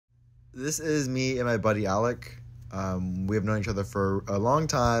This is me and my buddy Alec. We have known each other for a long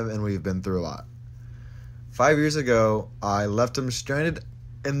time and we've been through a lot. 5 years ago, I left him stranded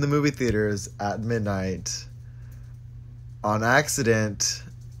in the movie theaters at midnight on accident,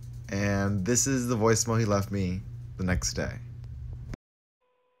 and this is the voicemail he left me the next day.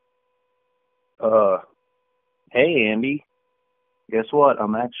 Uh, hey Andy, guess what?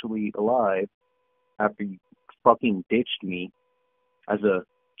 I'm actually alive after you fucking ditched me as a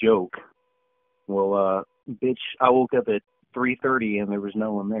joke. Well, bitch, I woke up at 3:30 and there was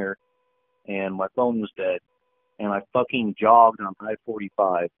no one there, and my phone was dead, and I fucking jogged on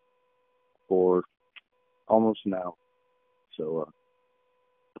I-45 for almost an hour. So,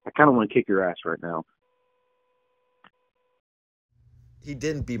 I kind of want to kick your ass right now. He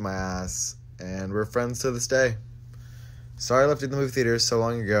didn't beat my ass, and we're friends to this day. Sorry I left you in the movie theaters so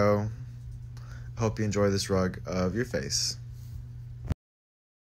long ago. Hope you enjoy this rug of your face.